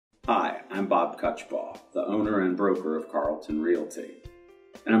Hi, I'm Bob Kutschbach, the owner and broker of Carleton Realty.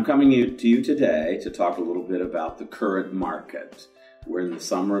 And I'm coming to you today to talk a little bit about the current market. We're in the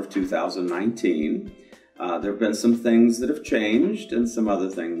summer of 2019. There have been some things that have changed and some other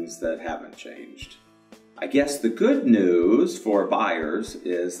things that haven't changed. I guess the good news for buyers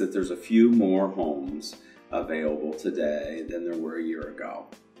is that there's a few more homes available today than there were a year ago.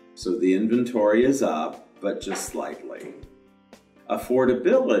 So the inventory is up, but just slightly.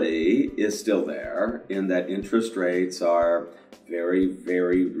 Affordability is still there in that interest rates are very,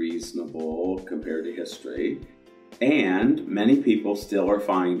 very reasonable compared to history. And many people still are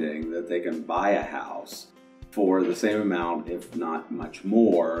finding that they can buy a house for the same amount, if not much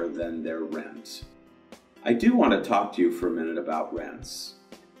more, than their rent. I do want to talk to you for a minute about rents.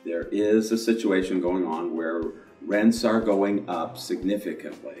 There is a situation going on where rents are going up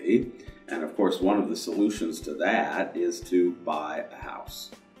significantly. And of course, one of the solutions to that is to buy a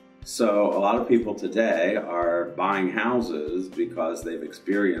house. So a lot of people today are buying houses because they've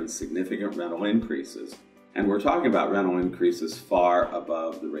experienced significant rental increases. And we're talking about rental increases far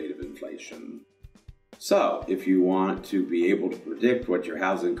above the rate of inflation. So if you want to be able to predict what your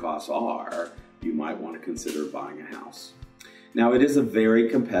housing costs are, you might want to consider buying a house. Now, it is a very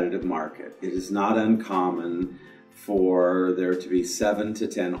competitive market. It is not uncommon for there to be 7 to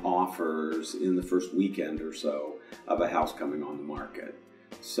 10 offers in the first weekend or so of a house coming on the market.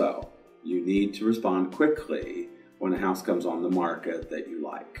 So you need to respond quickly when a house comes on the market that you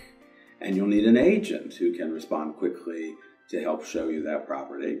like. And you'll need an agent who can respond quickly to help show you that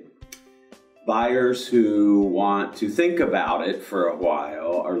property. Buyers who want to think about it for a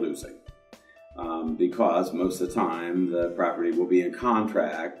while are losing because most of the time the property will be in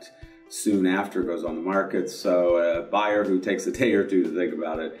contract soon after it goes on the market. So a buyer who takes a day or two to think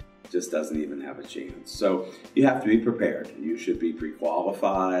about it just doesn't even have a chance. So you have to be prepared. You should be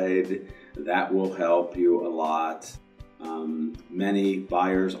pre-qualified. That will help you a lot. Many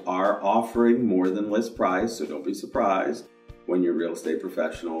buyers are offering more than list price, so don't be surprised when your real estate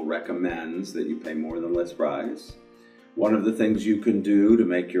professional recommends that you pay more than list price. One of the things you can do to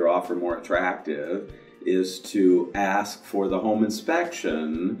make your offer more attractive is to ask for the home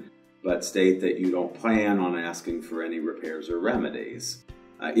inspection, but state that you don't plan on asking for any repairs or remedies.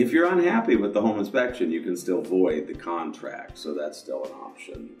 If you're unhappy with the home inspection, you can still void the contract, so that's still an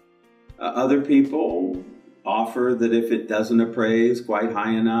option. Other people offer that if it doesn't appraise quite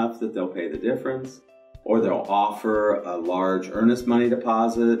high enough, that they'll pay the difference, or they'll offer a large earnest money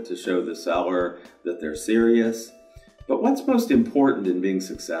deposit to show the seller that they're serious. But what's most important in being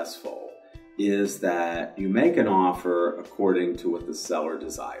successful is that you make an offer according to what the seller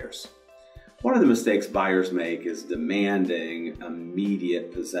desires. One of the mistakes buyers make is demanding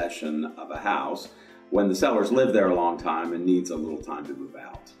immediate possession of a house when the seller's lived there a long time and needs a little time to move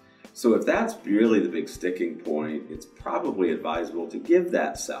out. So if that's really the big sticking point, it's probably advisable to give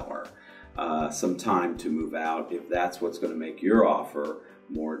that seller some time to move out if that's what's going to make your offer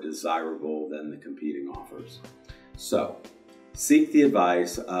more desirable than the competing offers. So seek the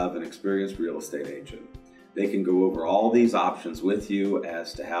advice of an experienced real estate agent. They can go over all these options with you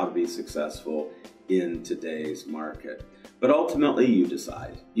as to how to be successful in today's market. But ultimately, you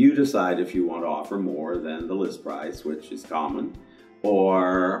decide. You decide if you want to offer more than the list price, which is common,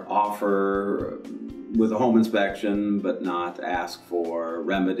 or offer with a home inspection but not ask for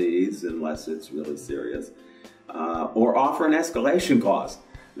remedies unless it's really serious, or offer an escalation clause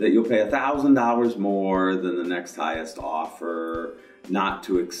that you'll pay $1,000 more than the next highest offer, not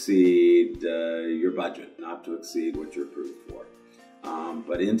to exceed your budget, not to exceed what you're approved for.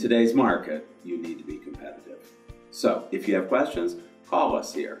 But in today's market, you need to be competitive. So if you have questions, call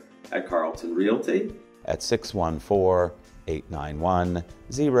us here at Carleton Realty at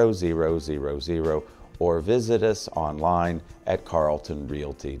 614-891-0000 or visit us online at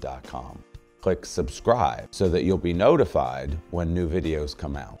carletonrealty.com. Click subscribe so that you'll be notified when new videos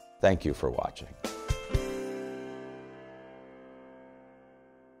come out. Thank you for watching.